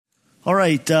All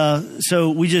right, so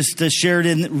we just shared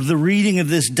in the reading of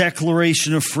this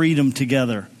Declaration of Freedom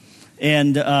together.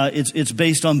 And it's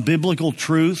based on biblical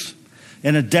truth.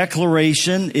 And a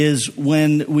declaration is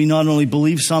when we not only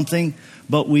believe something,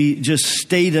 but we just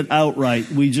state it outright.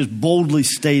 We just boldly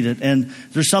state it. And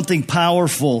there's something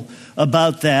powerful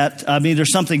about that. I mean,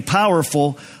 there's something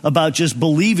powerful about just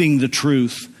believing the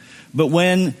truth. But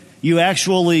when you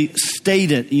actually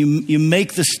state it, you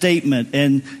make the statement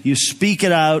and you speak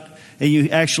it out, and you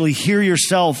actually hear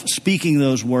yourself speaking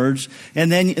those words,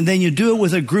 and then you do it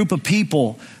with a group of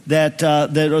people that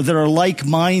are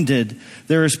like-minded.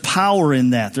 There is power in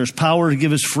that. There's power to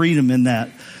give us freedom in that.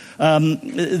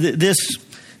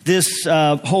 This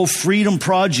whole freedom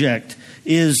project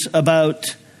is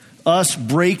about us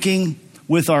breaking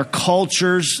with our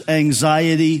culture's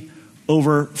anxiety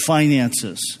over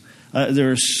finances.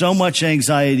 There is so much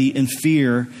anxiety and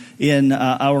fear in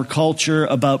our culture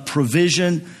about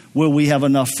provision. Will we have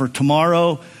enough for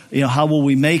tomorrow? How will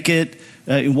we make it?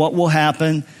 What will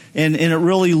happen? And it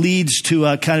really leads to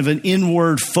a kind of an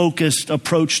inward-focused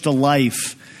approach to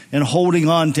life and holding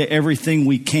on to everything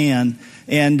we can.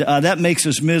 And that makes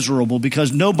us miserable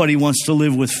because nobody wants to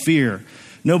live with fear.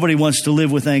 Nobody wants to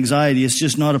live with anxiety. It's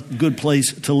just not a good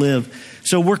place to live.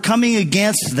 So we're coming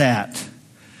against that.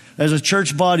 As a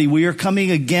church body, we are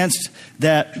coming against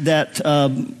that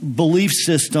belief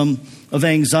system of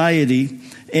anxiety.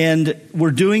 And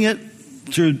we're doing it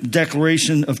through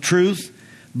declaration of truth,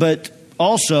 but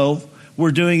also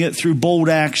we're doing it through bold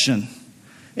action.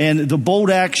 And the bold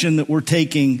action that we're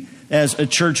taking as a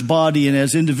church body and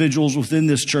as individuals within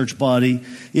this church body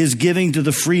is giving to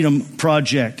the Freedom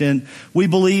Project. And we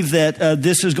believe that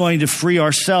this is going to free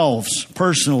ourselves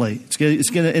personally. It's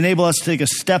going to enable us to take a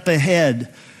step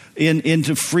ahead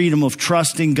into freedom of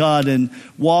trusting God and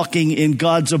walking in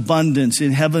God's abundance,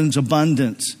 in heaven's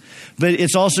abundance. But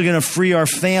it's also going to free our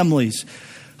families.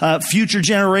 Future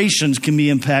generations can be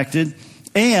impacted.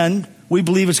 And we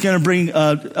believe it's going to bring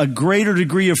a greater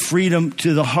degree of freedom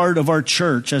to the heart of our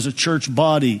church as a church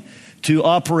body to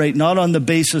operate not on the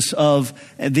basis of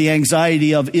the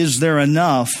anxiety of is there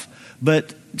enough,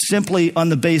 but simply on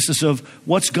the basis of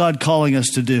what's God calling us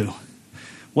to do.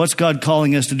 What's God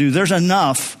calling us to do? There's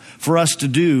enough for us to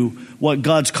do what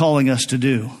God's calling us to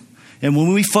do. And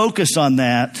when we focus on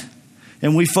that,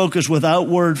 and we focus with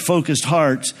outward-focused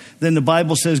hearts, then the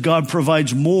Bible says God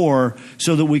provides more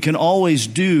so that we can always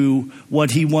do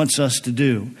what He wants us to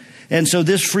do. And so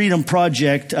this Freedom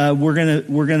Project, we're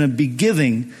gonna be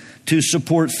giving to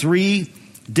support 3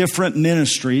 different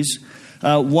ministries.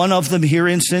 One of them here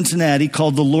in Cincinnati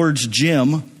called the Lord's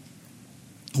Gym,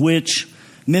 which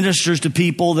ministers to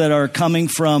people that are coming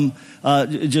from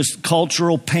just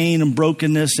cultural pain and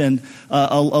brokenness, and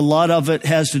a lot of it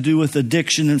has to do with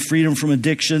addiction and freedom from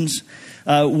addictions.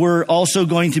 We're also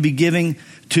going to be giving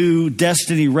to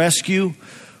Destiny Rescue,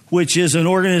 which is an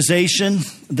organization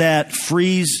that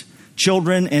frees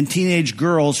children and teenage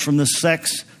girls from the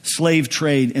sex slave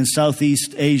trade in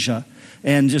Southeast Asia,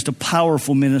 and just a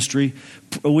powerful ministry.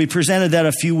 We presented that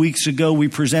a few weeks ago. We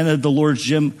presented the Lord's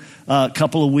Gym a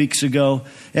couple of weeks ago.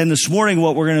 And this morning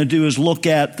what we're going to do is look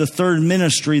at the third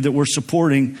ministry that we're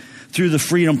supporting through the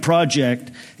Freedom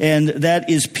Project, and that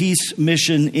is Peace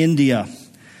Mission India.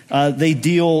 They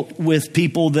deal with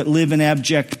people that live in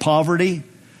abject poverty.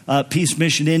 Peace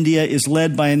Mission India is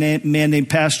led by a man named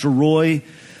Pastor Roy.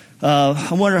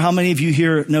 I wonder how many of you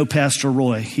here know Pastor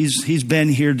Roy. He's been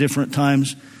here different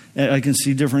times. I can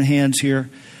see different hands here.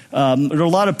 There are a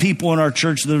lot of people in our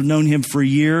church that have known him for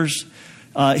years.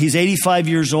 He's 85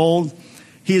 years old.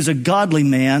 He is a godly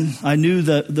man. I knew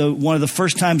the one of the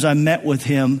first times I met with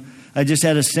him, I just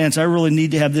had a sense I really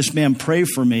need to have this man pray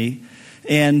for me.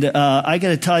 And I got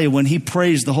to tell you, when he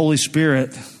prays, the Holy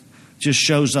Spirit just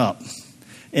shows up.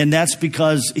 And that's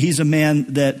because he's a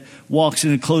man that walks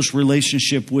in a close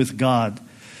relationship with God.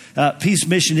 Peace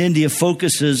Mission India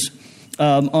focuses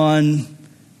on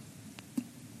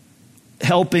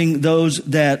helping those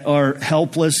that are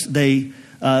helpless. They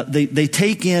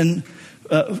take in,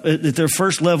 at their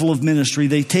first level of ministry,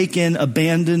 they take in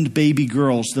abandoned baby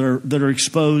girls that are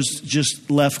exposed,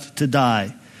 just left to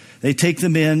die. They take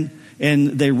them in and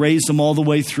they raise them all the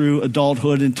way through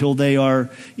adulthood until they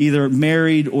are either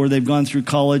married or they've gone through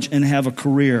college and have a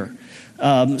career.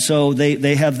 So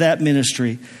they have that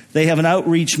ministry. They have an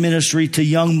outreach ministry to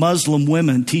young Muslim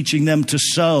women, teaching them to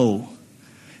sew,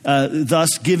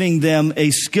 thus giving them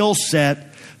a skill set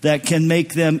that can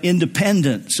make them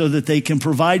independent so that they can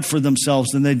provide for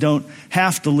themselves and they don't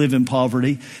have to live in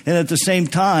poverty. And at the same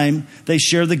time, they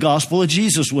share the gospel of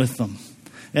Jesus with them.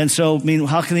 And so, I mean,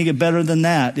 how can they get better than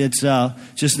that? It's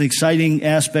just an exciting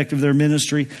aspect of their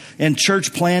ministry. And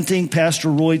church planting, Pastor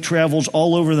Roy travels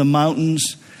all over the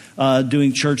mountains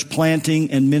doing church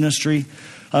planting and ministry.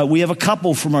 We have a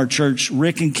couple from our church,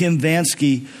 Rick and Kim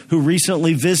Vansky, who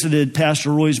recently visited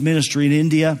Pastor Roy's ministry in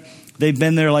India. They've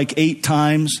been there like 8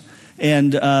 times.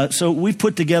 And so we've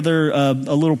put together a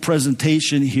little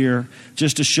presentation here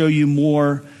just to show you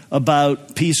more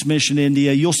about Peace Mission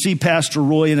India. You'll see Pastor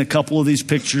Roy in a couple of these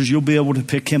pictures. You'll be able to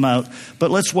pick him out.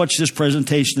 But let's watch this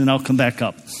presentation and I'll come back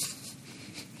up.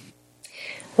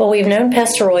 Well, we've known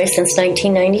Pastor Roy since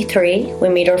 1993. We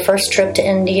made our first trip to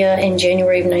India in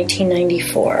January of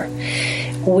 1994.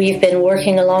 We've been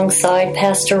working alongside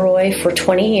Pastor Roy for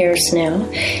 20 years now.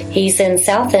 He's in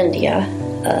South India.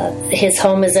 His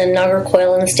home is in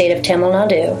Nagarcoil in the state of Tamil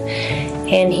Nadu,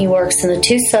 and he works in the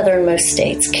 2 southernmost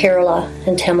states, Kerala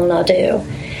and Tamil Nadu.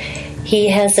 He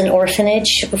has an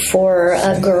orphanage for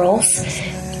girls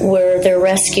where they're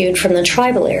rescued from the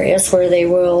tribal areas where they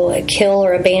will kill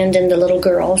or abandon the little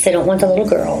girls. They don't want the little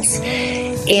girls.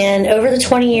 And over the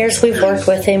 20 years we've worked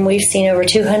with him, we've seen over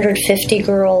 250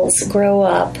 girls grow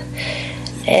up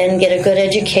and get a good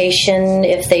education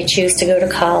if they choose to go to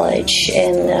college.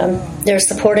 And they're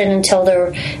supported until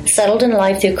they're settled in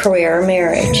life through career or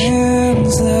marriage.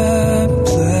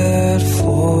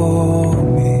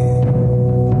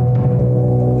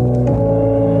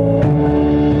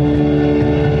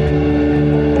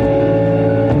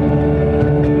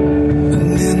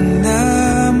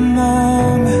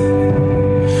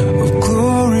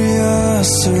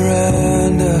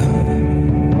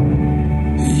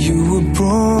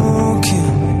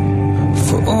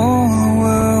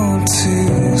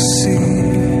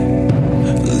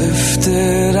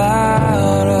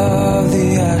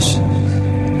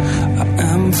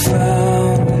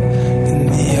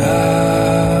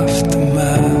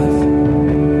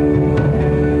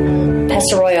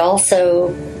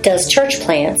 Does church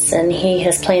plants, and he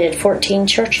has planted 14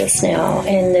 churches now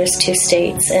in those 2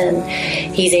 states, and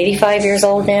he's 85 years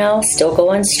old now, still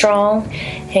going strong,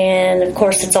 and of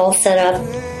course it's all set up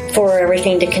for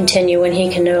everything to continue when he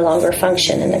can no longer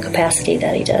function in the capacity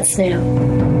that he does now.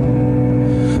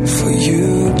 For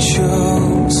you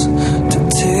chose to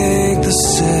take the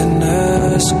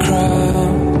sinner's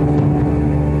crown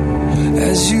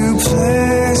as you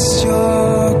placed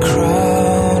your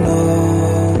crown on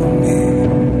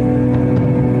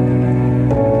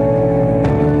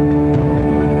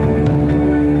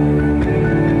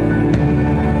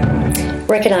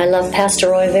Rick and I love Pastor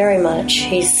Roy very much.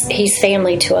 He's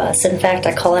family to us. In fact,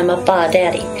 I call him Abba,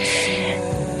 Daddy.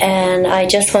 And I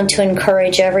just want to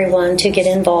encourage everyone to get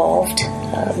involved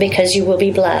because you will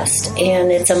be blessed.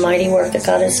 And it's a mighty work that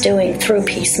God is doing through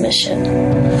Peace Mission.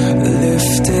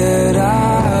 Lifted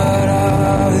out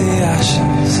of the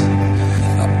ashes,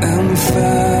 I am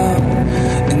found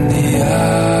in the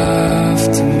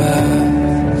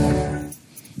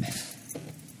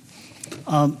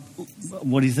aftermath.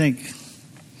 What do you think?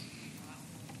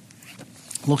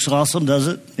 Looks awesome, does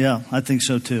it? Yeah, I think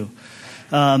so too.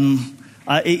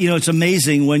 It's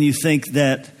amazing when you think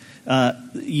that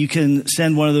you can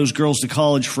send one of those girls to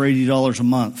college for $80 a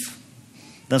month.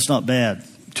 That's not bad.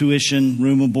 Tuition,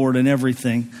 room and board, and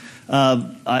everything.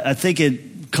 I think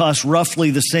it costs roughly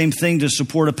the same thing to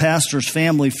support a pastor's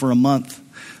family for a month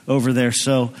over there.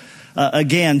 So,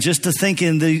 again, just to think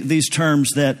in these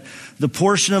terms that the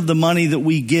portion of the money that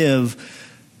we give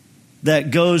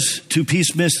that goes to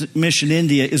Peace Mission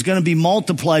India is going to be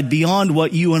multiplied beyond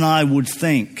what you and I would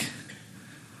think.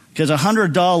 Because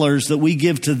 $100 that we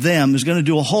give to them is going to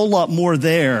do a whole lot more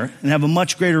there and have a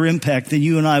much greater impact than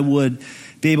you and I would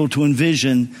be able to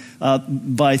envision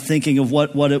by thinking of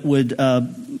what it would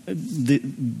the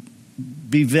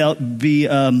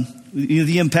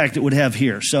impact it would have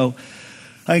here. So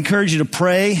I encourage you to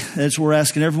pray. That's what we're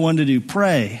asking everyone to do.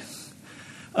 Pray.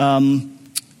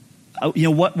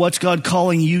 What's God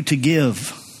calling you to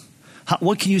give?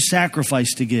 What can you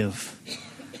sacrifice to give?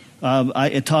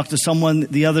 I talked to someone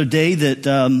the other day that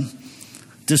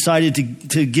decided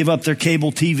to give up their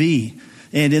cable TV.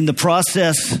 And in the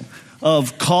process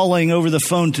of calling over the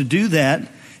phone to do that,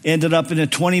 ended up in a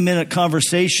 20-minute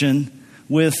conversation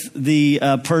with the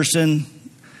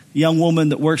young woman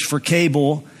that works for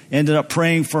cable, ended up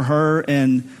praying for her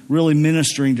and really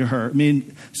ministering to her. I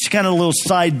mean, it's kind of a little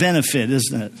side benefit,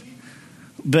 isn't it?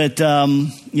 But,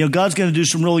 God's going to do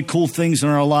some really cool things in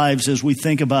our lives as we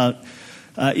think about,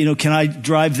 can I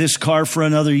drive this car for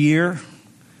another year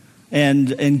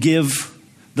and give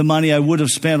the money I would have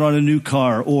spent on a new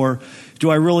car? Or do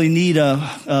I really need a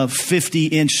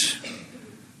 50-inch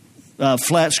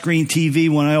flat screen TV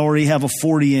when I already have a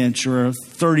 40-inch or a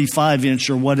 35-inch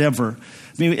or whatever.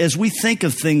 I mean, as we think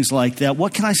of things like that,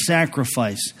 what can I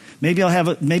sacrifice? Maybe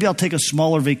I'll take a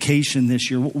smaller vacation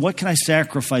this year. What can I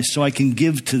sacrifice so I can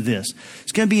give to this?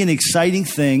 It's going to be an exciting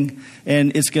thing,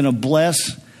 and it's going to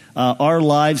bless our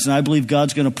lives, and I believe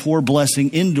God's going to pour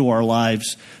blessing into our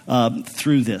lives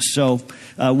through this. So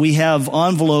we have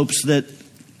envelopes that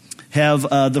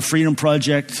have the Freedom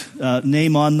Project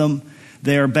name on them.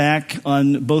 They are back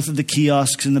on both of the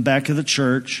kiosks in the back of the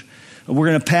church. We're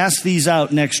going to pass these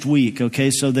out next week,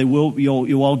 okay? So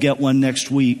you'll all get one next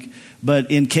week.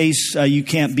 But in case you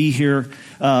can't be here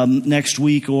next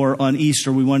week or on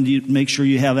Easter, we wanted to make sure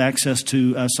you have access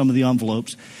to some of the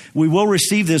envelopes. We will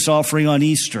receive this offering on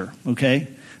Easter, okay?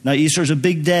 Now, Easter is a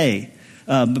big day,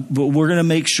 but we're going to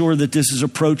make sure that this is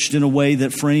approached in a way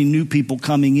that for any new people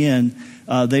coming in,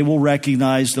 they will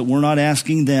recognize that we're not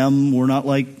asking them. We're not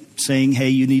like saying, hey,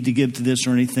 you need to give to this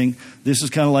or anything. This is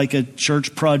kind of like a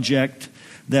church project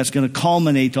that's going to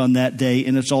culminate on that day,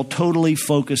 and it's all totally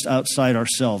focused outside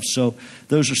ourselves. So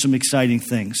those are some exciting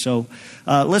things. So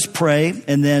let's pray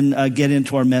and then get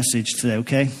into our message today,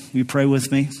 okay? Will you pray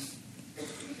with me?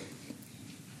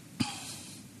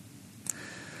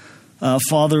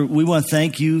 Father, we want to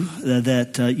thank you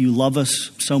that you love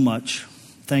us so much.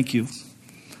 Thank you.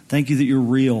 Thank you that you're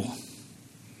real.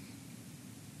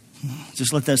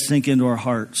 Just let that sink into our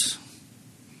hearts.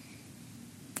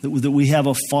 That we have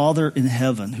a Father in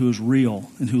heaven who is real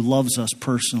and who loves us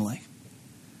personally.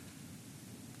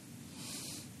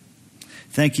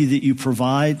 Thank you that you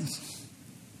provide.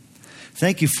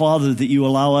 Thank you, Father, that you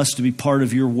allow us to be part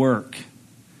of your work,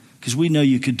 because we know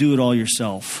you could do it all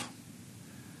yourself.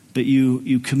 But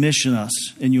you commission us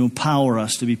and you empower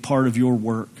us to be part of your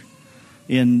work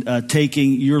in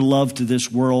taking your love to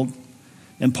this world.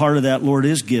 And part of that, Lord,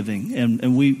 is giving.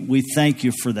 And we thank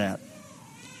you for that.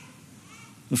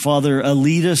 Father,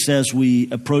 lead us as we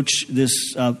approach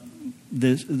this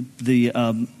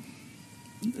the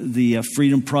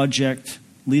Freedom Project.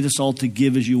 Lead us all to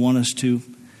give as you want us to,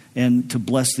 and to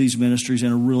bless these ministries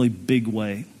in a really big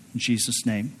way. In Jesus'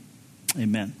 name,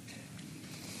 amen.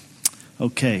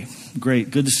 Okay,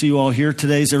 great. Good to see you all here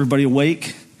today. Is everybody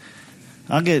awake?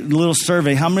 I'll get a little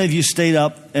survey. How many of you stayed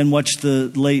up and watched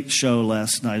the Late Show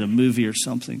last night, a movie or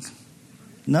something?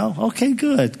 No? Okay,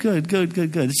 good.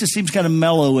 It just seems kind of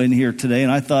mellow in here today,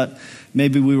 and I thought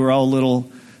maybe we were all a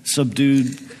little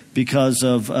subdued because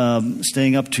of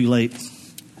staying up too late.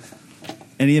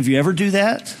 Any of you ever do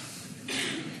that?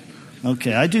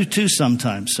 Okay, I do too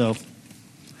sometimes. So, all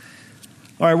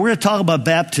right, we're going to talk about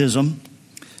baptism.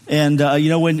 And,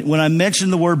 when I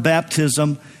mention the word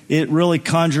baptism, it really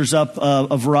conjures up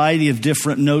a variety of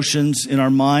different notions in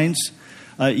our minds.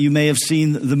 You may have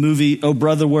seen the movie, Oh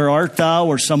Brother, Where Art Thou?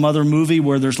 Or some other movie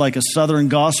where there's like a Southern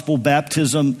gospel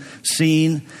baptism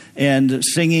scene and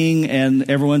singing, and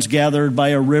everyone's gathered by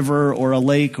a river or a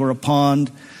lake or a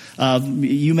pond.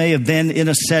 You may have been in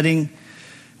a setting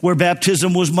where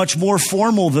baptism was much more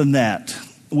formal than that,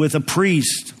 with a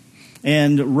priest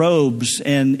and robes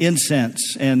and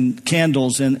incense and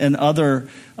candles and other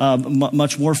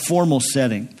much more formal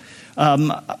setting.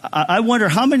 I wonder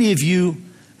how many of you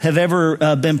have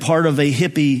ever been part of a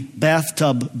hippie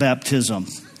bathtub baptism?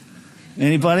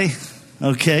 Anybody?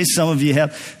 Okay, some of you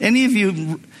have. Any of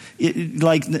you,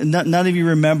 none of you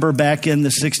remember back in the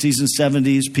 60s and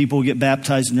 70s, people would get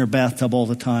baptized in their bathtub all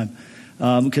the time.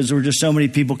 Because there were just so many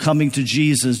people coming to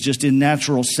Jesus just in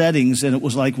natural settings, and it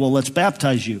was like, well, let's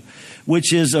baptize you,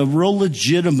 which is a real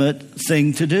legitimate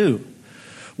thing to do.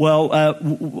 Well,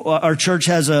 our church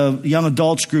has a young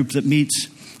adults group that meets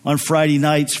on Friday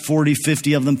nights. 40,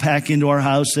 50 of them pack into our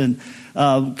house. And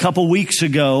a couple weeks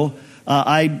ago,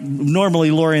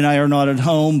 normally Lori and I are not at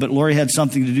home, but Lori had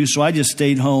something to do, so I just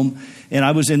stayed home. And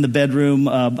I was in the bedroom,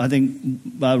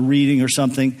 reading or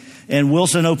something. And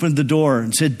Wilson opened the door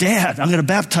and said, "Dad, I'm going to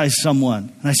baptize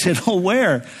someone." And I said, "Oh,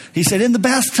 where?" He said, "In the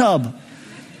bathtub."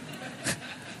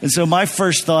 And so my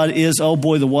first thought is, oh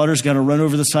boy, the water's going to run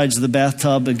over the sides of the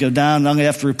bathtub and go down. And I'm going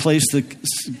to have to replace the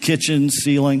kitchen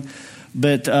ceiling.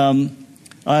 But,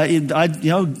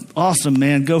 awesome,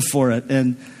 man, go for it.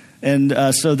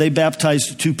 And so they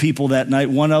baptized 2 people that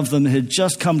night. One of them had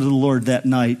just come to the Lord that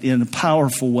night in a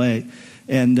powerful way.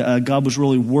 And God was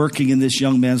really working in this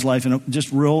young man's life in a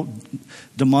just real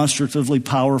demonstratively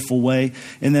powerful way.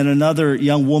 And then another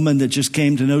young woman that just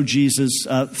came to know Jesus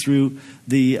through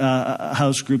the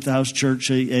house group, the house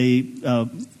church, a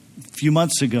few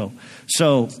months ago.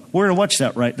 So we're going to watch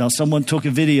that right now. Someone took a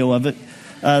video of it.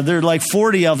 There are like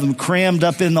 40 of them crammed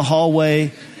up in the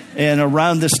hallway and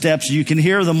around the steps. You can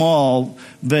hear them all.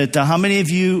 But how many of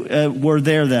you were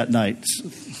there that night?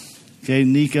 Okay,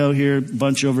 Nico here, a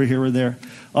bunch over here were there.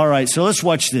 All right, so let's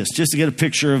watch this, just to get a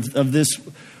picture of this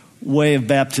way of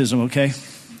baptism, okay?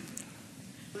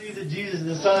 Believe that Jesus is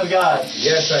the Son of God.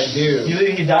 Yes, I do. You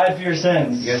believe He died for your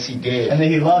sins. Yes, He did. And that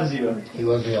He loves you. He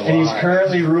loves me a lot. And He's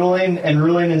currently ruling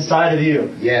inside of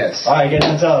you. Yes. All right, get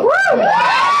hands up. All right.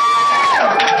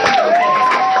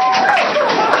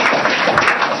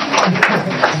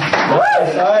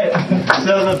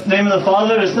 So in the name of the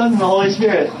Father, the Son, and the Holy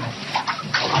Spirit.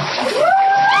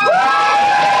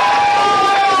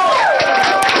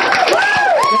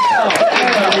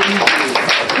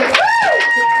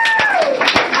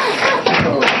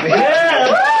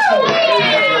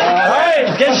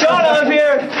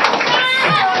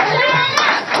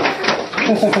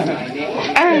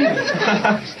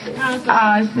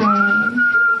 Awesome.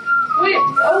 Wait,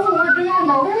 we're doing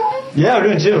another one? Yeah, we're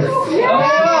doing two. Yeah,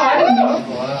 I didn't know.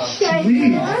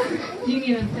 You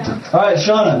need a sound. All right,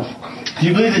 Shauna, do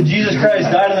you believe that Jesus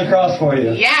Christ died on the cross for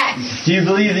you? Yes. Do you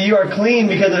believe that you are clean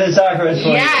because of His sacrifice for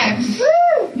you? Yes.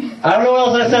 I don't know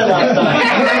what else I said last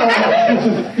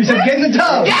time. You said get in the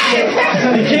tub. Yes.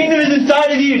 The kingdom is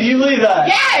inside of you. Do you believe that?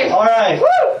 Yes. All right.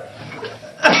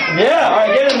 Yeah, all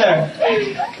right, get in there.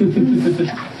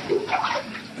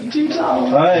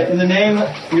 All right, in the name,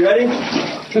 you ready?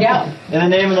 Yeah. In the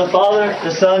name of the Father,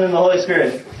 the Son, and the Holy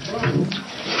Spirit.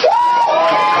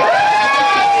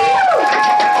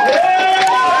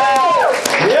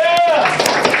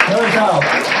 Yeah! Another towel.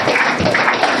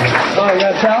 Oh, you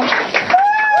got a towel?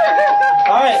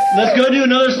 All right, let's go do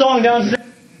another song downstairs.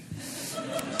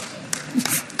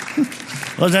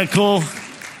 Wasn't that cool?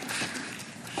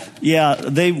 Yeah,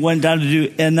 they went down to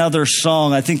do another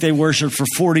song. I think they worshiped for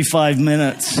 45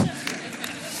 minutes.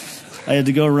 I had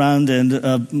to go around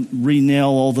and re-nail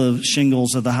all the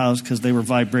shingles of the house because they were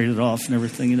vibrated off and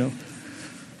everything, you know.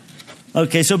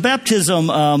 Okay, so baptism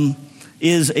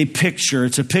is a picture.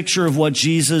 It's a picture of what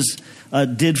Jesus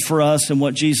did for us and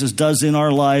what Jesus does in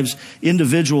our lives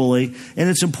individually. And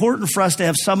it's important for us to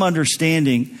have some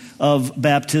understanding of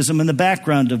baptism and the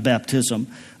background of baptism.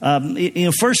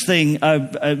 First thing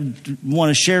I want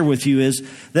to share with you is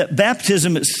that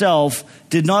baptism itself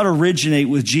did not originate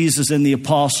with Jesus and the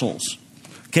apostles.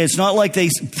 Okay, it's not like they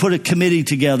put a committee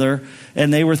together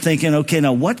and they were thinking, okay,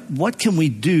 now what can we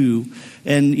do?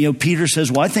 And, Peter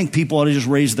says, well, I think people ought to just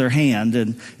raise their hand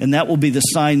and that will be the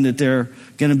sign that they're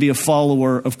going to be a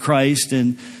follower of Christ.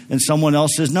 And someone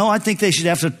else says, no, I think they should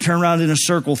have to turn around in a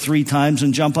circle 3 times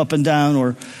and jump up and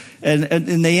down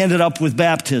and they ended up with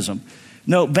baptism.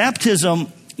 No,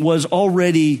 baptism was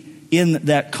already in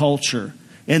that culture.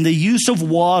 And the use of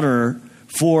water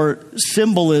for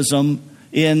symbolism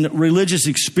in religious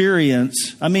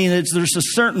experience, there's a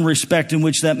certain respect in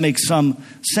which that makes some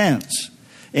sense.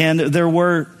 And there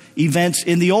were events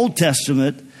in the Old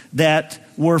Testament that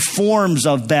were forms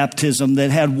of baptism that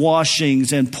had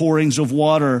washings and pourings of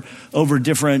water over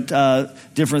different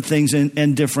things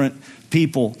and different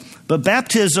people. But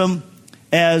baptism,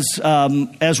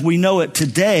 as we know it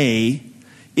today,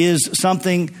 is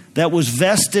something that was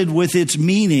vested with its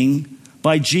meaning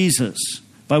by Jesus,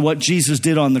 by what Jesus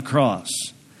did on the cross.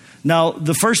 Now,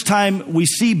 the first time we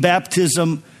see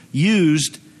baptism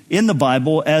used in the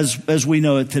Bible, as we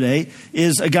know it today,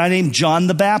 is a guy named John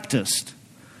the Baptist.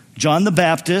 John the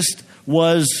Baptist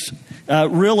was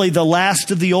really the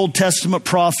last of the Old Testament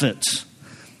prophets.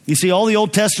 You see, all the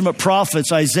Old Testament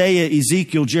prophets, Isaiah,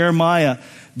 Ezekiel, Jeremiah,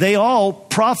 they all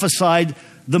prophesied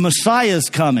the Messiah is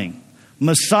coming.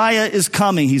 Messiah is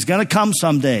coming. He's going to come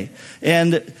someday.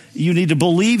 And you need to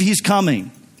believe he's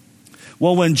coming.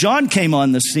 Well, when John came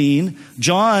on the scene,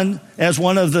 John, as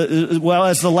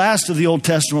the last of the Old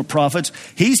Testament prophets,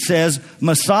 he says,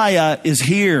 Messiah is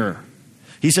here.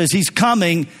 He says he's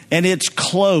coming and it's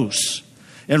close.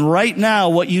 And right now,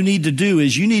 what you need to do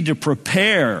is you need to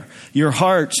prepare your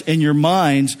hearts and your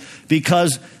minds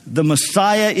because the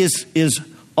Messiah is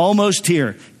almost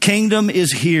here. Kingdom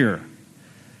is here.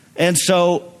 And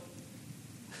so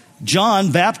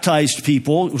John baptized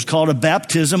people. It was called a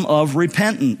baptism of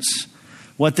repentance.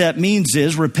 What that means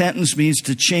is repentance means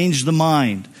to change the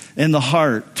mind and the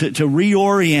heart, to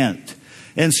reorient.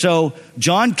 And so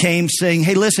John came saying,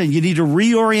 hey, listen, you need to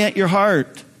reorient your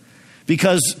heart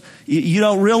because you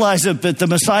don't realize it, but the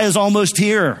Messiah is almost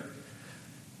here.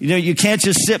 You can't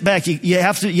just sit back. You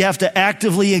have to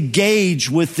actively engage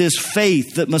with this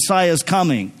faith that Messiah is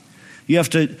coming. You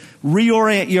have to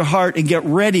reorient your heart and get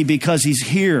ready because he's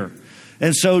here.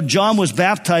 And so John was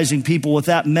baptizing people with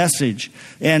that message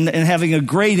and having a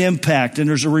great impact. And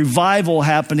there's a revival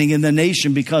happening in the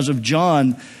nation because of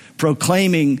John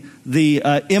proclaiming the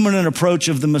imminent approach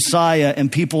of the Messiah.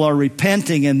 And people are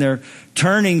repenting and they're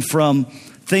turning from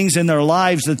things in their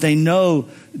lives that they know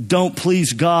don't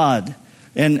please God.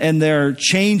 And they're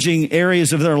changing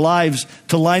areas of their lives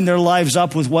to line their lives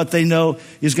up with what they know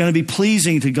is going to be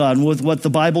pleasing to God, and with what the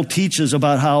Bible teaches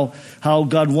about how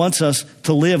God wants us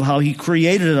to live, how he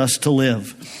created us to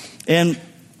live. And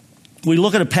we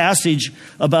look at a passage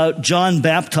about John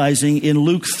baptizing in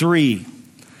Luke 3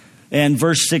 and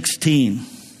verse 16.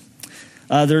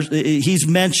 He's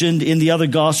mentioned in the other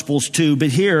Gospels too, but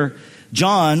here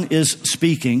John is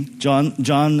speaking, John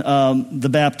the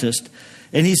Baptist,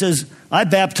 and he says, I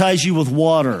baptize you with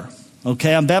water.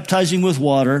 Okay, I'm baptizing with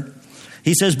water.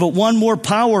 He says, but one more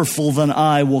powerful than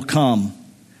I will come,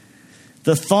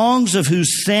 the thongs of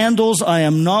whose sandals I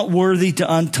am not worthy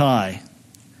to untie.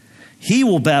 He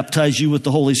will baptize you with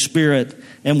the Holy Spirit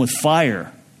and with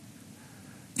fire.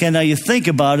 Okay, now you think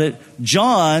about it.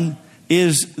 John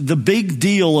is the big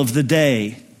deal of the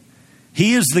day.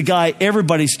 He is the guy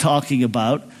everybody's talking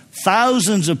about.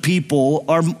 Thousands of people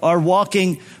are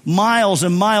walking miles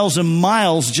and miles and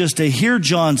miles just to hear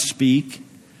John speak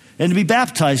and to be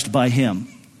baptized by him.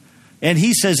 And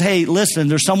he says, hey, listen,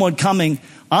 there's someone coming.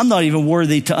 I'm not even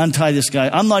worthy to untie this guy.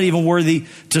 I'm not even worthy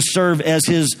to serve as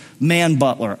his man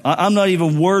butler. I'm not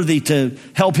even worthy to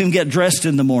help him get dressed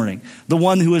in the morning. The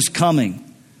one who is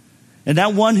coming. And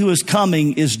that one who is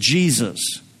coming is Jesus.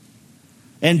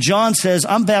 And John says,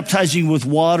 I'm baptizing with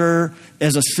water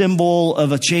as a symbol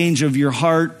of a change of your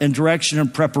heart and direction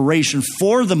and preparation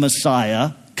for the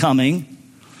Messiah coming.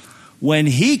 When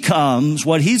he comes,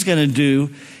 what he's going to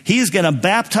do, he is going to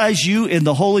baptize you in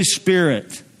the Holy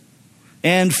Spirit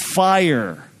and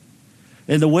fire.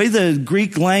 And the way the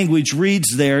Greek language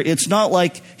reads there, it's not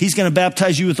like he's going to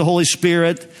baptize you with the Holy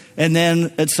Spirit and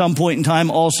then at some point in time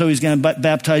also he's going to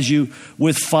baptize you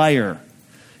with fire.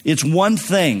 It's one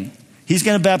thing. He's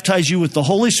going to baptize you with the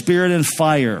Holy Spirit and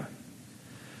fire.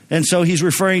 And so he's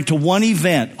referring to one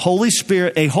event,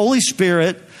 a Holy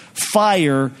Spirit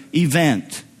fire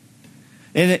event.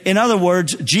 And in other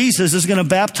words, Jesus is going to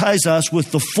baptize us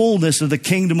with the fullness of the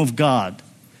kingdom of God.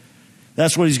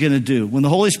 That's what he's going to do. When the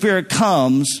Holy Spirit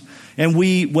comes, and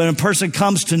when a person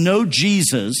comes to know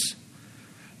Jesus,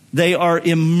 they are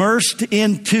immersed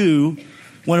into,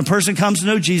 when a person comes to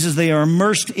know Jesus, they are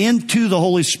immersed into the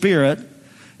Holy Spirit.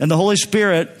 And the Holy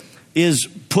Spirit is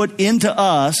put into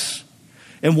us.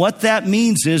 And what that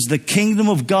means is the kingdom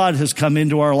of God has come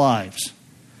into our lives.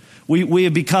 We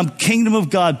have become kingdom of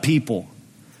God people.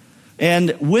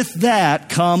 And with that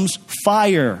comes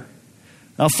fire.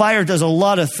 Now, fire does a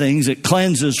lot of things. It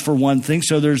cleanses, for one thing.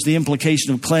 So there's the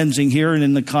implication of cleansing here. And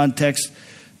in the context,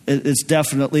 it's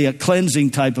definitely a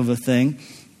cleansing type of a thing.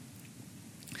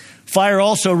 Fire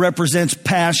also represents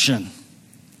passion.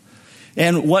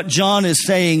 And what John is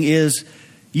saying is,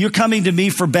 you're coming to me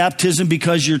for baptism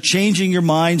because you're changing your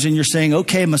minds and you're saying,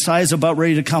 okay, Messiah's about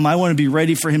ready to come. I want to be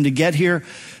ready for him to get here.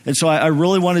 And so I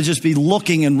really want to just be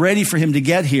looking and ready for him to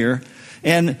get here.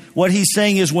 And what he's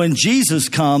saying is when Jesus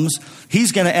comes,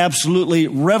 he's going to absolutely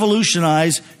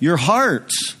revolutionize your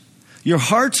hearts. Your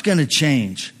heart's going to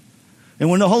change. And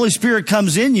when the Holy Spirit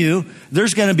comes in you,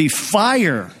 there's going to be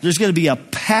fire. There's going to be a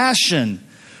passion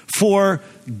for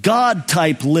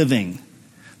God-type living.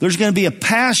 There's going to be a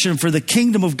passion for the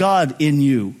kingdom of God in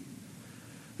you.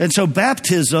 And so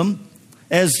baptism,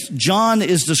 as John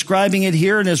is describing it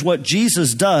here and as what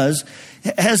Jesus does,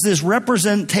 has this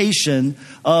representation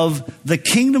of the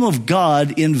kingdom of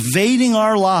God invading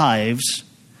our lives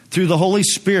through the Holy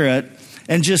Spirit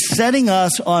and just setting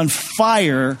us on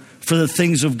fire for the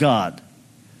things of God,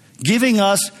 giving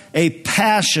us a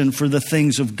passion for the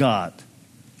things of God.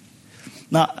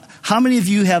 Now, how many of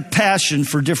you have passion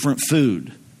for different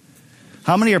food?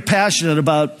 How many are passionate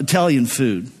about Italian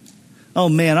food? Oh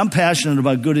man, I'm passionate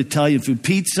about good Italian food.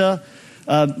 Pizza,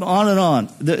 on and on.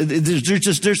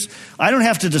 I don't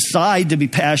have to decide to be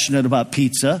passionate about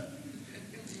pizza.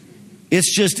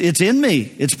 It's in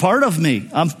me. It's part of me.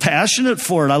 I'm passionate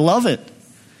for it. I love it.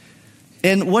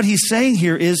 And what he's saying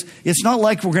here is, it's not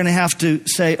like we're going to have to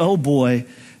say, oh boy,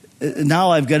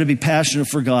 now I've got to be passionate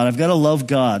for God. I've got to love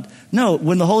God. No,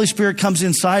 when the Holy Spirit comes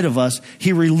inside of us,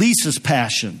 he releases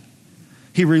passion.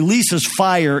 He releases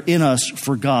fire in us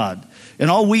for God. And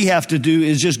all we have to do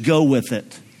is just go with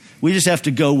it. We just have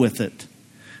to go with it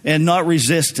and not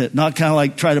resist it, not kind of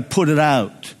like try to put it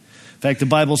out. In fact, the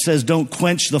Bible says don't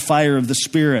quench the fire of the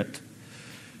Spirit.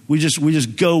 We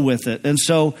just go with it. And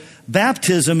so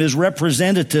baptism is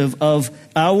representative of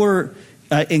our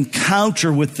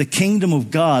encounter with the kingdom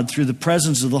of God through the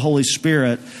presence of the Holy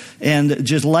Spirit and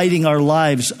just lighting our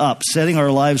lives up, setting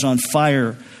our lives on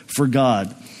fire for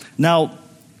God. Now,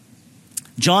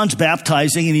 John's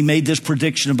baptizing, and he made this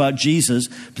prediction about Jesus.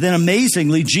 But then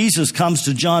amazingly, Jesus comes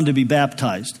to John to be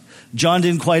baptized. John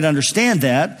didn't quite understand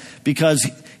that because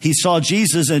he saw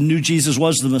Jesus and knew Jesus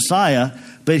was the Messiah.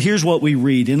 But here's what we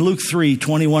read in Luke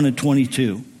 3:21 and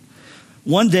 22.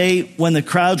 One day when the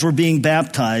crowds were being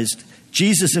baptized,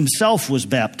 Jesus himself was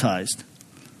baptized.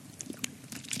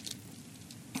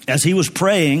 As he was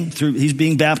praying, he's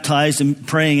being baptized and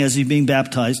praying as he's being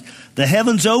baptized, the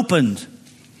heavens opened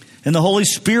and the Holy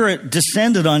Spirit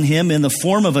descended on him in the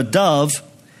form of a dove,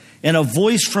 and a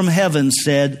voice from heaven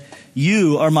said,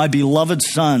 "You are my beloved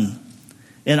Son,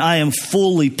 and I am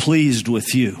fully pleased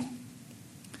with you."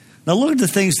 Now look at the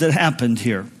things that happened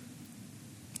here.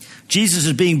 Jesus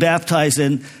is being baptized,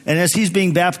 and as he's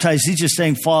being baptized, he's just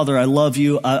saying, "Father, I love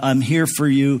you. I'm here for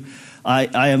you.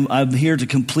 I'm here to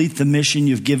complete the mission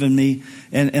you've given me,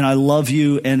 and I love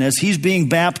you." And as he's being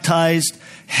baptized,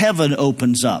 heaven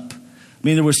opens up. I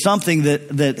mean, there was something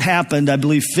that happened, I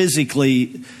believe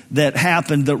physically, that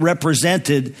happened that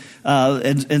represented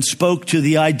and spoke to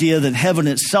the idea that heaven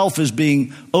itself is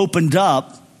being opened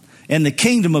up and the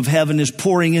kingdom of heaven is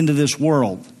pouring into this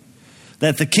world.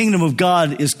 That the kingdom of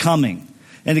God is coming.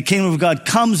 And the kingdom of God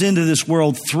comes into this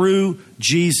world through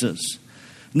Jesus.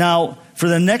 Now, for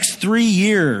the next 3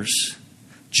 years,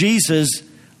 Jesus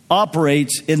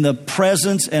operates in the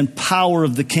presence and power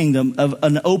of the kingdom of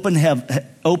an open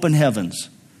heavens.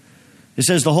 It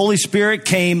says the Holy Spirit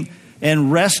came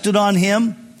and rested on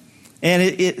him. And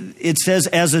it says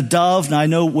as a dove. Now, I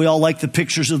know we all like the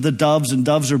pictures of the doves, and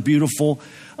doves are beautiful.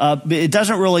 But it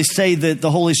doesn't really say that the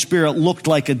Holy Spirit looked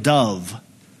like a dove.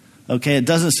 Okay, it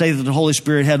doesn't say that the Holy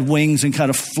Spirit had wings and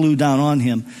kind of flew down on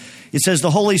him. It says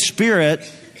the Holy Spirit,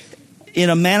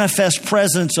 in a manifest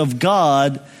presence of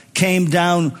God, came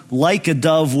down like a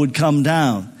dove would come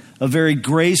down. A very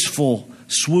graceful,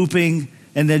 swooping,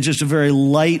 and then just a very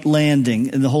light landing.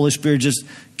 And the Holy Spirit just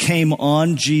came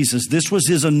on Jesus. This was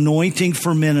his anointing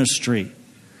for ministry.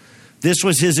 This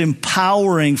was his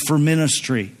empowering for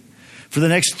ministry. For the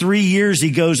next 3 years, he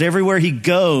goes everywhere he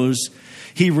goes,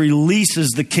 he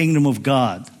releases the kingdom of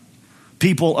God.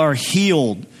 People are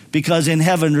healed because in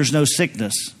heaven there's no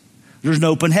sickness. There's an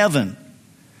open heaven.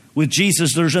 With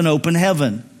Jesus, there's an open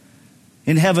heaven.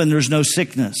 In heaven, there's no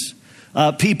sickness.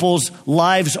 People's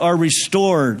lives are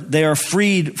restored. They are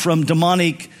freed from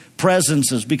demonic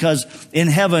presences because in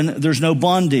heaven, there's no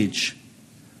bondage.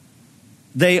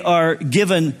 They are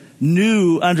given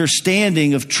new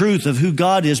understanding of truth of who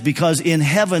God is because in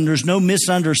heaven, there's no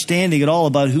misunderstanding at all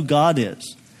about who God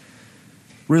is.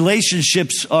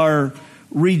 Relationships are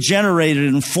regenerated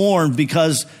and formed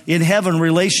because in heaven,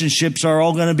 relationships are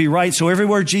all going to be right. So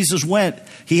everywhere Jesus went,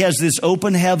 he has this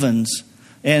open heavens.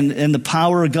 And the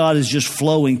power of God is just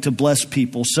flowing to bless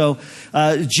people. So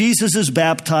Jesus is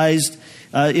baptized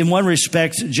in one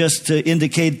respect just to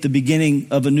indicate the beginning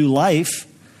of a new life.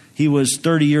 He was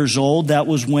 30 years old. That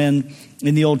was when,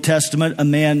 in the Old Testament, a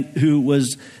man who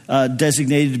was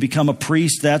designated to become a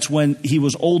priest, that's when he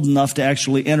was old enough to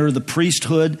actually enter the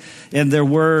priesthood. And there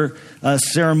were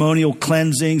ceremonial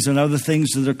cleansings and other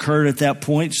things that occurred at that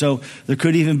point. So there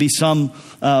could even be some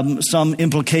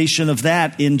implication of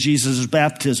that in Jesus'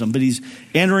 baptism. But he's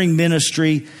entering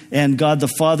ministry, and God the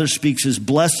Father speaks his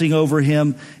blessing over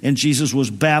him, and Jesus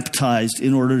was baptized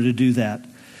in order to do that.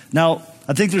 Now,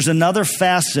 I think there's another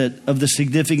facet of the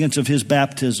significance of his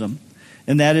baptism,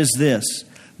 and that is this,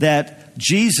 that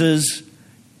Jesus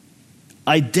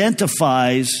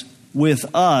identifies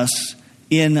with us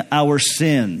in our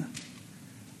sin.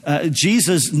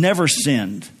 Jesus never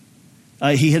sinned.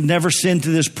 He had never sinned to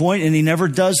this point, and he never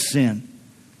does sin.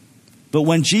 But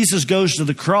when Jesus goes to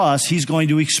the cross, he's going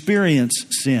to experience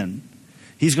sin.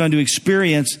 He's going to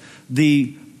experience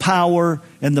the power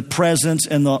and the presence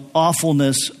and the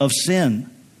awfulness of sin.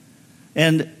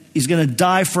 And he's going to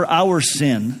die for our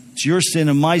sin. It's your sin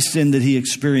and my sin that he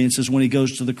experiences when he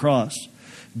goes to the cross.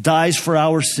 Dies for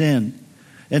our sin.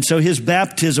 And so his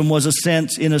baptism was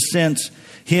in a sense,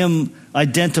 him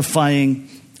identifying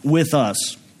with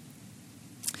us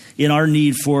in our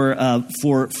need for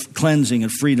cleansing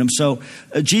and freedom. So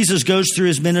Jesus goes through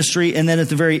his ministry, and then at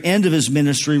the very end of his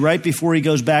ministry, right before he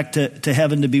goes back to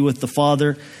heaven to be with the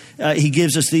Father, he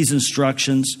gives us these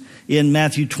instructions in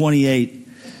Matthew 28.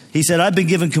 He said, "I've been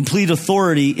given complete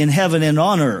authority in heaven and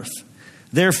on earth.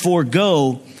 Therefore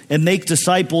go and make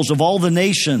disciples of all the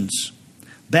nations,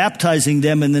 baptizing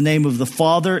them in the name of the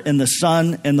Father and the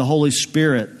Son and the Holy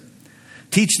Spirit.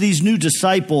 Teach these new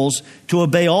disciples to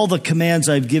obey all the commands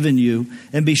I've given you,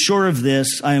 and be sure of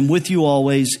this, I am with you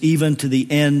always, even to the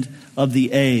end of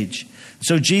the age."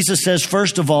 So Jesus says,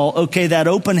 first of all, okay, that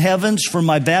open heavens for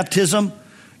my baptism,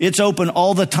 it's open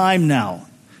all the time now.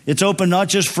 It's open not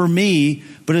just for me,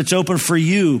 but it's open for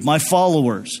you, my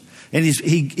followers. And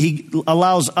he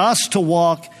allows us to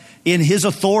walk in his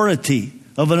authority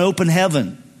of an open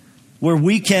heaven, where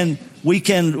we can,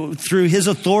 through his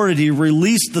authority,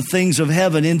 release the things of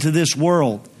heaven into this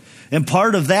world. And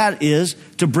part of that is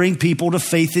to bring people to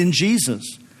faith in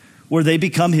Jesus, where they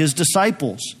become his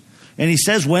disciples. And he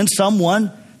says, when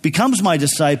someone becomes my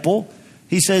disciple,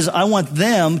 he says, I want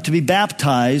them to be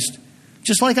baptized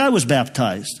just like I was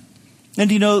baptized.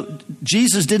 And you know,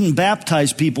 Jesus didn't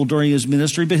baptize people during his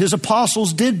ministry, but his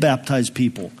apostles did baptize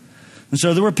people. And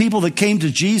so there were people that came to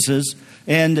Jesus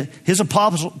and his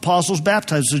apostles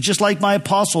baptized. So just like my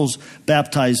apostles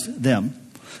baptized them.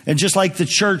 And just like the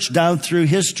church down through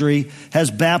history has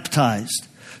baptized.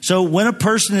 So when a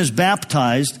person is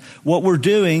baptized, what we're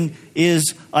doing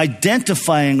is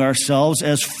identifying ourselves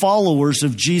as followers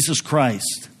of Jesus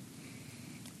Christ.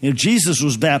 You know, Jesus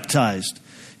was baptized.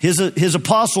 His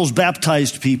apostles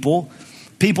baptized people.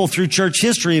 People through church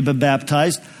history have been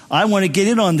baptized. I want to get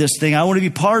in on this thing. I want to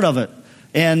be part of it.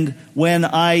 And when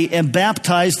I am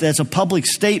baptized, that's a public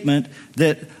statement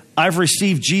that I've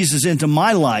received Jesus into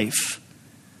my life.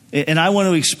 And I want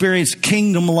to experience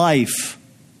kingdom life.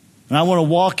 And I want to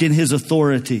walk in his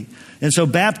authority. And so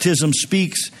baptism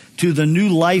speaks to the new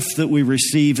life that we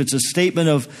receive. It's a statement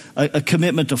of a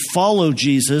commitment to follow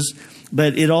Jesus,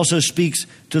 but it also speaks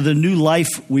to the new life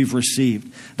we've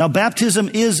received. Now, baptism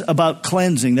is about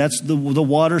cleansing. That's the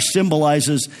water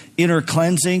symbolizes inner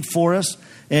cleansing for us.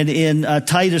 And in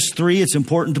Titus 3, it's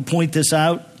important to point this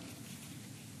out.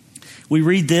 We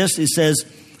read this. It says,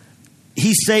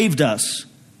 he saved us,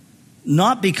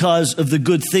 not because of the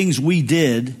good things we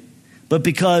did, but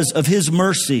because of his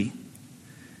mercy.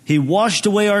 He washed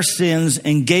away our sins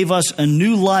and gave us a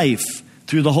new life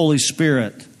through the Holy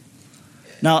Spirit.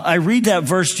 Now, I read that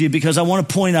verse to you because I want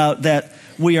to point out that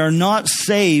we are not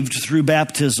saved through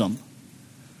baptism.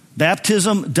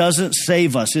 Baptism doesn't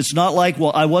save us. It's not like,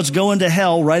 well, I was going to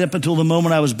hell right up until the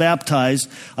moment I was baptized.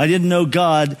 I didn't know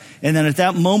God. And then at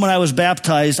that moment I was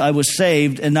baptized, I was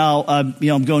saved. And now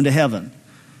I'm going to heaven.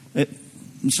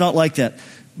 It's not like that.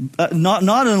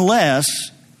 Not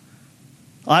unless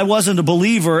I wasn't a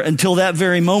believer until that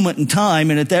very moment in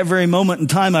time. And at that very moment in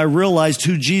time, I realized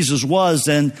who Jesus was.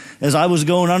 And as I was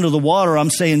going under the water, I'm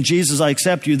saying, Jesus, I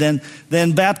accept you. Then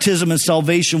baptism and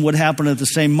salvation would happen at the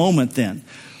same moment then.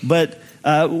 But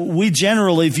we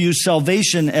generally view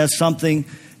salvation as something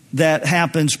that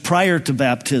happens prior to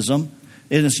baptism.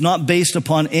 And it's not based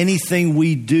upon anything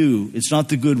we do. It's not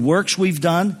the good works we've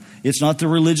done. It's not the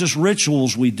religious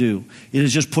rituals we do. It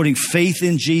is just putting faith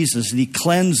in Jesus. And he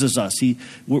cleanses us.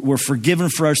 We're forgiven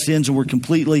for our sins and we're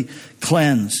completely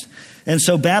cleansed. And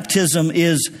so baptism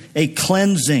is a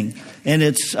cleansing. And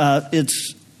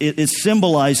it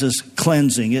symbolizes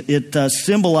cleansing. It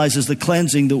symbolizes the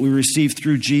cleansing that we receive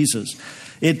through Jesus.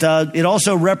 It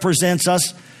also represents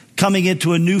us coming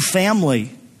into a new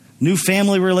family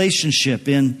relationship.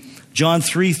 In John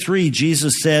 3:3,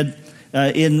 Jesus said,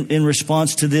 in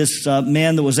response to this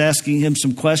man that was asking him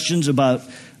some questions about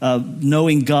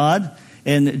knowing God,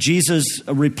 and Jesus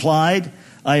replied,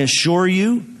 I assure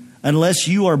you, unless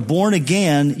you are born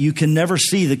again, you can never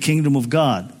see the kingdom of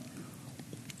God.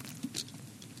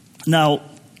 Now,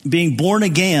 being born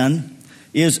again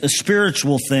is a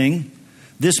spiritual thing.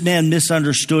 This man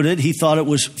misunderstood it. He thought it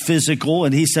was physical,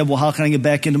 and he said, well, how can I get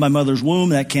back into my mother's womb?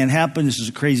 That can't happen. This is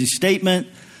a crazy statement.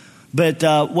 But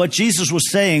what Jesus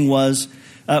was saying was,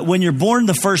 when you're born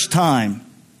the first time,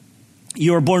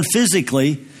 you are born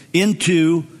physically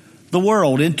into the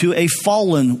world, into a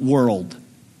fallen world.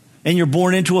 And you're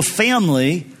born into a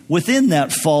family within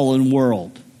that fallen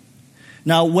world.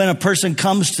 Now, when a person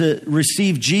comes to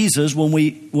receive Jesus, when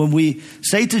we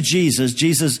say to Jesus,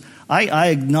 Jesus, I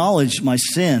acknowledge my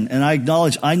sin, and I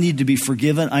acknowledge I need to be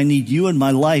forgiven. I need you in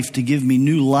my life to give me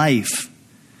new life.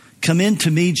 Come into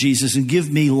me, Jesus, and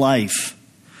give me life.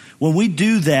 When we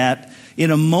do that, in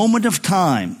a moment of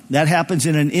time, that happens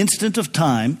in an instant of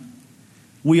time,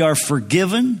 we are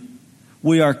forgiven,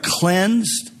 we are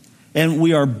cleansed, and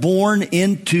we are born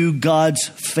into God's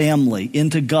family,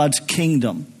 into God's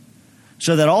kingdom.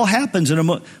 So that all happens in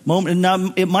a moment.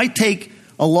 Now, it might take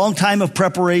a long time of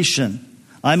preparation.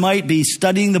 I might be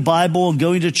studying the Bible and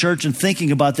going to church and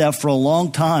thinking about that for a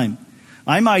long time.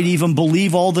 I might even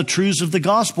believe all the truths of the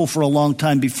gospel for a long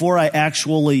time before I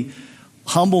actually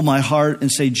humble my heart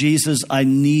and say, Jesus, I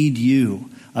need you.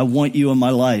 I want you in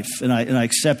my life, and I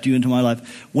accept you into my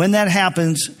life. When that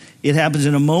happens, it happens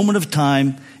in a moment of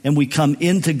time, and we come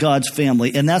into God's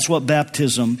family. And that's what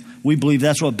we believe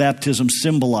that's what baptism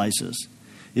symbolizes.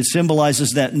 It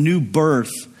symbolizes that new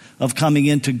birth of coming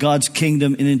into God's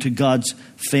kingdom and into God's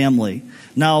family.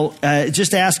 Now,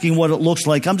 just asking what it looks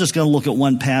like, I'm just going to look at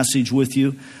one passage with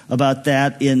you about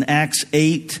that in Acts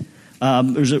 8.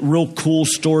 There's a real cool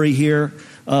story here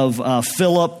of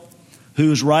Philip,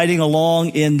 who's riding along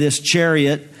in this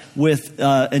chariot with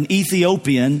an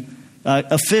Ethiopian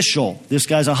official. This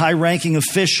guy's a high-ranking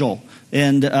official,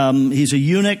 and he's a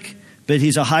eunuch, but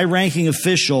he's a high-ranking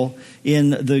official in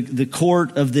the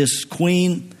court of this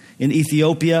queen in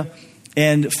Ethiopia.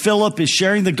 And Philip is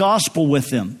sharing the gospel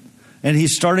with him, and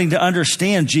he's starting to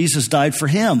understand Jesus died for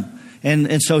him.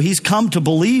 And so he's come to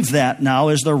believe that now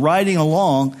as they're riding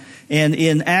along. And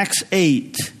in Acts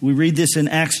 8, we read this in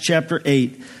Acts chapter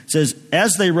 8, it says,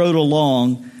 as they rode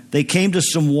along, they came to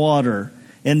some water,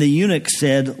 and the eunuch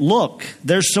said, look,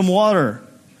 there's some water.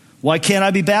 Why can't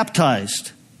I be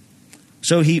baptized?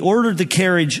 So he ordered the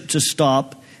carriage to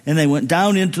stop, and they went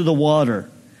down into the water,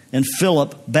 and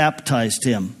Philip baptized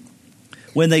him.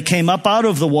 When they came up out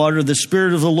of the water, the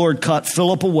Spirit of the Lord caught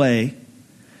Philip away,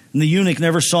 and the eunuch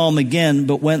never saw him again,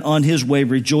 but went on his way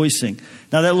rejoicing.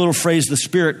 Now that little phrase, the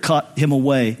Spirit caught him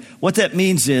away, what that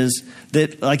means is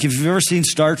that, like if you've ever seen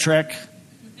Star Trek,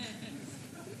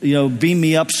 beam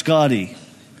me up, Scotty.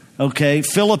 Okay,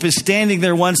 Philip is standing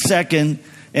there 1 second,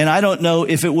 and I don't know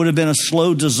if it would have been a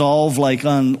slow dissolve like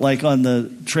on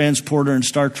the transporter in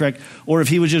Star Trek, or if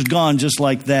he was just gone just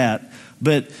like that.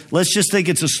 But let's just think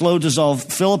it's a slow dissolve.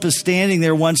 Philip is standing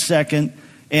there 1 second,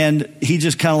 and he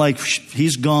just kind of like,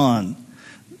 he's gone.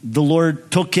 The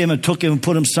Lord took him and put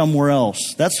him somewhere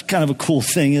else. That's kind of a cool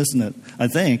thing, isn't it? I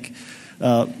think.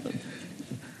 I'll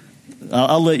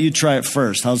let you try it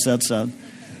first. How's that sound?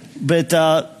 But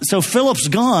so Philip's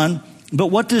gone. But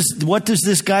what does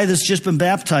this guy that's just been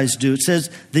baptized do? It says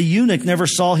the eunuch never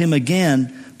saw him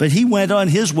again, but he went on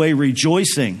his way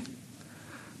rejoicing.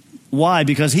 Why?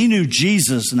 Because he knew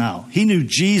Jesus now. He knew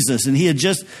Jesus, and he had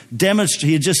just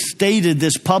stated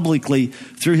this publicly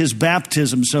through his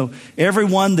baptism. So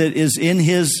everyone that is in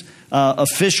his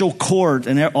official court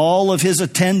and all of his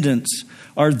attendants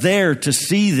are there to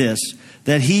see this,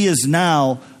 that he is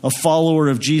now a follower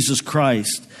of Jesus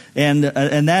Christ. And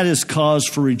that is cause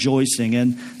for rejoicing.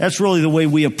 And that's really the way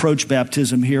we approach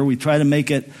baptism here. We try to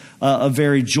make it a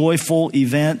very joyful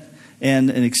event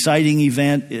and an exciting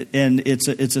event. And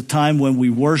it's a time when we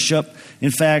worship.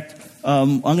 In fact,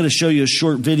 I'm going to show you a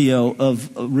short video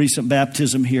of a recent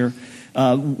baptism here.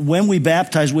 When we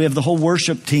baptize, we have the whole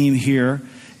worship team here,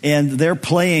 and they're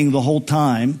playing the whole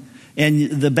time. And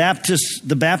the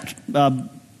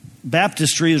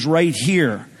baptistry is right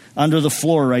here, under the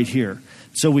floor right here.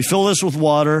 So we fill this with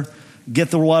water,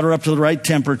 get the water up to the right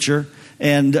temperature,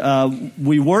 and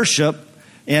we worship.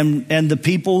 And the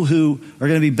people who are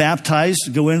going to be baptized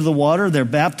go into the water. They're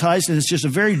baptized, and it's just a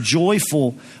very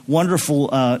joyful, wonderful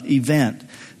event.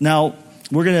 Now,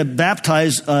 we're going to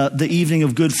baptize the evening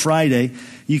of Good Friday.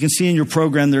 You can see in your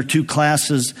program there are 2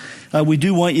 classes. We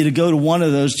do want you to go to one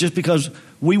of those just because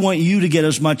we want you to get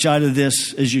as much out of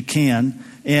this as you can.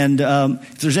 And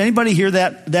if there's anybody here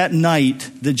that night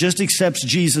that just accepts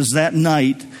Jesus that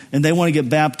night and they want to get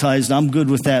baptized, I'm good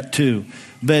with that too.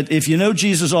 But if you know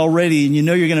Jesus already and you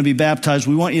know you're going to be baptized,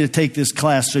 we want you to take this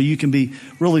class so you can be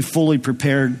really fully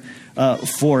prepared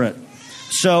for it.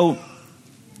 So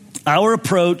our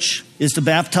approach is to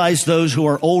baptize those who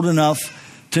are old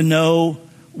enough to know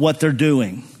what they're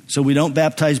doing. So we don't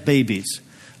baptize babies.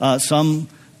 Some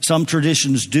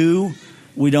traditions do.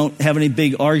 We don't have any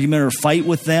big argument or fight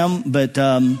with them, but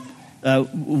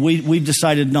we've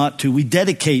decided not to. We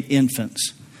dedicate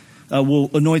infants. We'll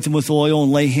anoint them with oil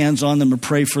and lay hands on them and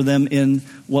pray for them in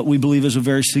what we believe is a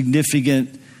very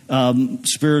significant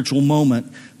spiritual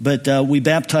moment. But we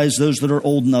baptize those that are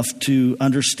old enough to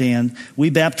understand. We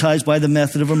baptize by the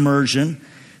method of immersion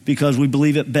because we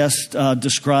believe it best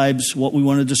describes what we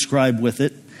want to describe with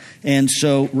it. And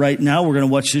so right now we're going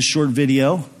to watch this short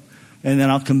video, and then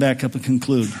I'll come back up and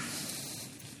conclude.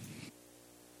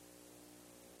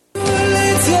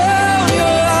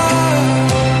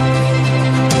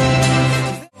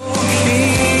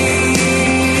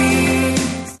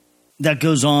 That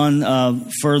goes on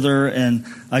further, and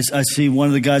I see one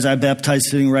of the guys I baptized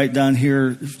sitting right down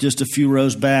here just a few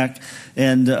rows back,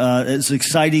 and it's an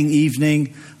exciting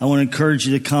evening. I want to encourage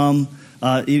you to come,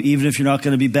 even if you're not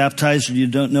going to be baptized or you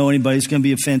don't know anybody. It's going to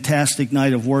be a fantastic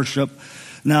night of worship.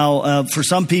 Now, for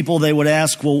some people, they would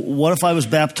ask, well, what if I was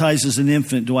baptized as an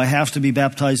infant? Do I have to be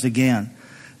baptized again?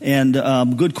 And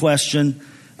good question.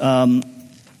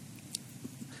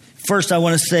 First, I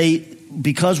want to say,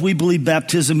 because we believe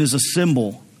baptism is a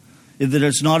symbol, that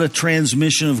it's not a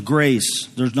transmission of grace.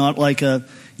 There's not like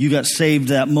you got saved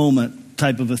that moment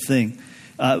type of a thing.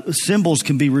 symbols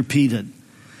can be repeated.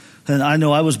 And I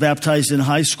know I was baptized in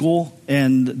high school,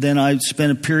 and then I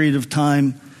spent a period of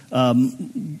time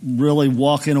really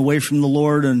walking away from the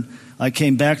Lord, and I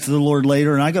came back to the Lord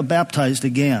later, and I got baptized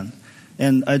again.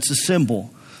 And it's a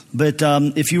symbol. But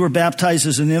if you were baptized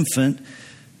as an infant,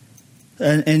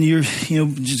 and you're,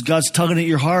 just God's tugging at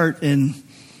your heart, and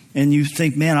you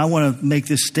think, man, I want to make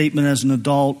this statement as an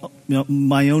adult,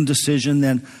 my own decision,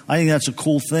 then I think that's a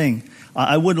cool thing.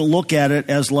 I wouldn't look at it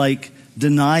as like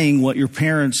denying what your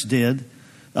parents did.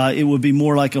 It would be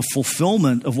more like a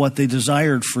fulfillment of what they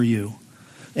desired for you.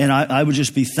 And I would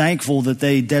just be thankful that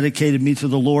they dedicated me to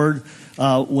the Lord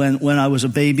when I was a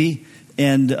baby,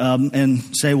 and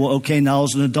say, well, okay, now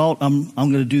as an adult, I'm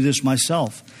going to do this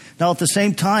myself. Now, at the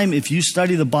same time, if you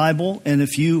study the Bible and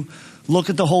if you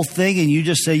look at the whole thing and you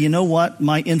just say, you know what,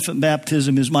 my infant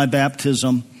baptism is my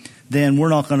baptism, then we're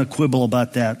not going to quibble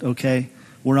about that, okay?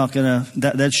 We're not going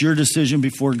to, that's your decision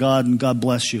before God, and God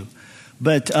bless you.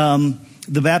 But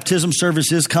the baptism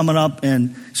service is coming up,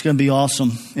 and it's going to be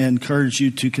awesome. I encourage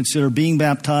you to consider being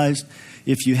baptized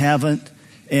if you haven't,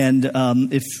 and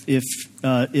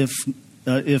if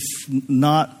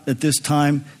not at this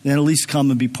time, then at least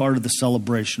come and be part of the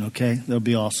celebration. Okay, that'll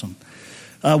be awesome.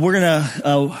 We're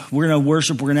gonna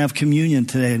worship. We're gonna have communion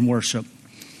today in worship,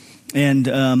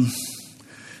 and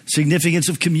significance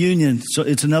of communion. So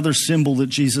it's another symbol that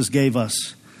Jesus gave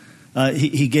us.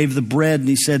 He gave the bread, and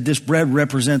he said, "This bread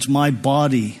represents my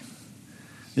body.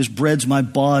 This bread's my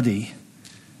body."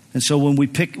 And so when we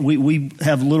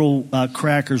have little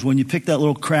crackers. When you pick that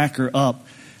little cracker up,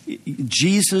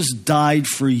 Jesus died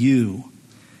for you.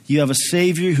 You have a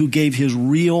Savior who gave his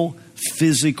real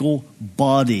physical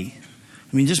body.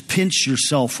 I mean, just pinch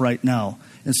yourself right now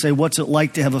and say, what's it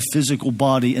like to have a physical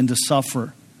body and to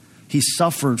suffer? He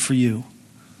suffered for you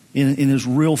in his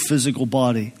real physical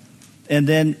body. And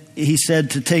then he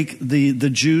said to take the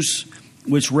juice,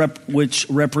 which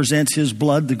represents his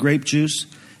blood, the grape juice,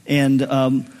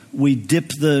 and we dip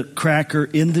the cracker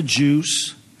in the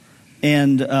juice.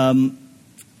 And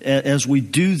as we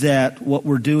do that, what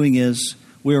we're doing is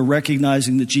we are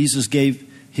recognizing that Jesus gave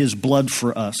his blood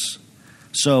for us.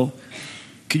 So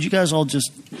could you guys all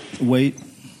just wait?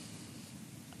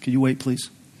 Could you wait, please?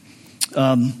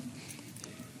 And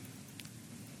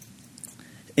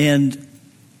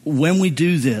when we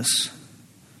do this,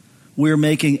 we're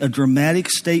making a dramatic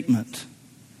statement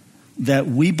that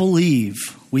we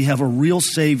believe we have a real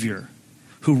Savior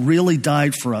who really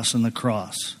died for us on the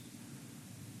cross,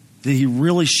 that he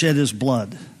really shed his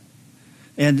blood,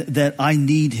 and that I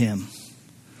need him.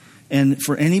 And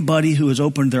for anybody who has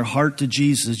opened their heart to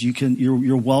Jesus,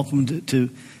 you're welcome to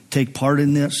take part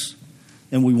in this,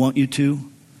 and we want you to.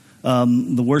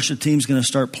 The worship team's going to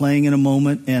start playing in a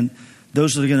moment, and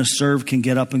those that are going to serve can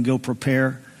get up and go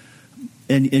prepare.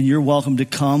 And you're welcome to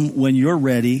come when you're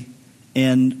ready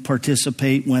and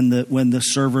participate when the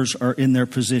servers are in their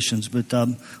positions. But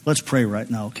let's pray right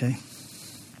now, okay?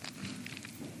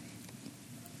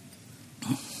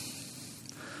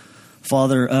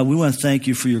 Father, we want to thank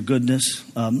you for your goodness.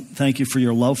 Thank you for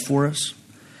your love for us.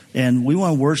 And we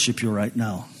want to worship you right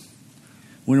now.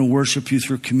 We want to worship you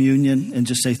through communion and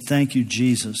just say, thank you,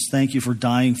 Jesus. Thank you for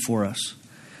dying for us.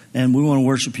 And we want to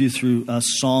worship you through a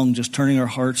song, just turning our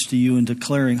hearts to you and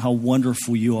declaring how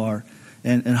wonderful you are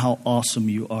and how awesome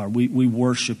you are. We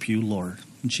worship you, Lord.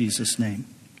 In Jesus' name,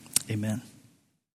 amen.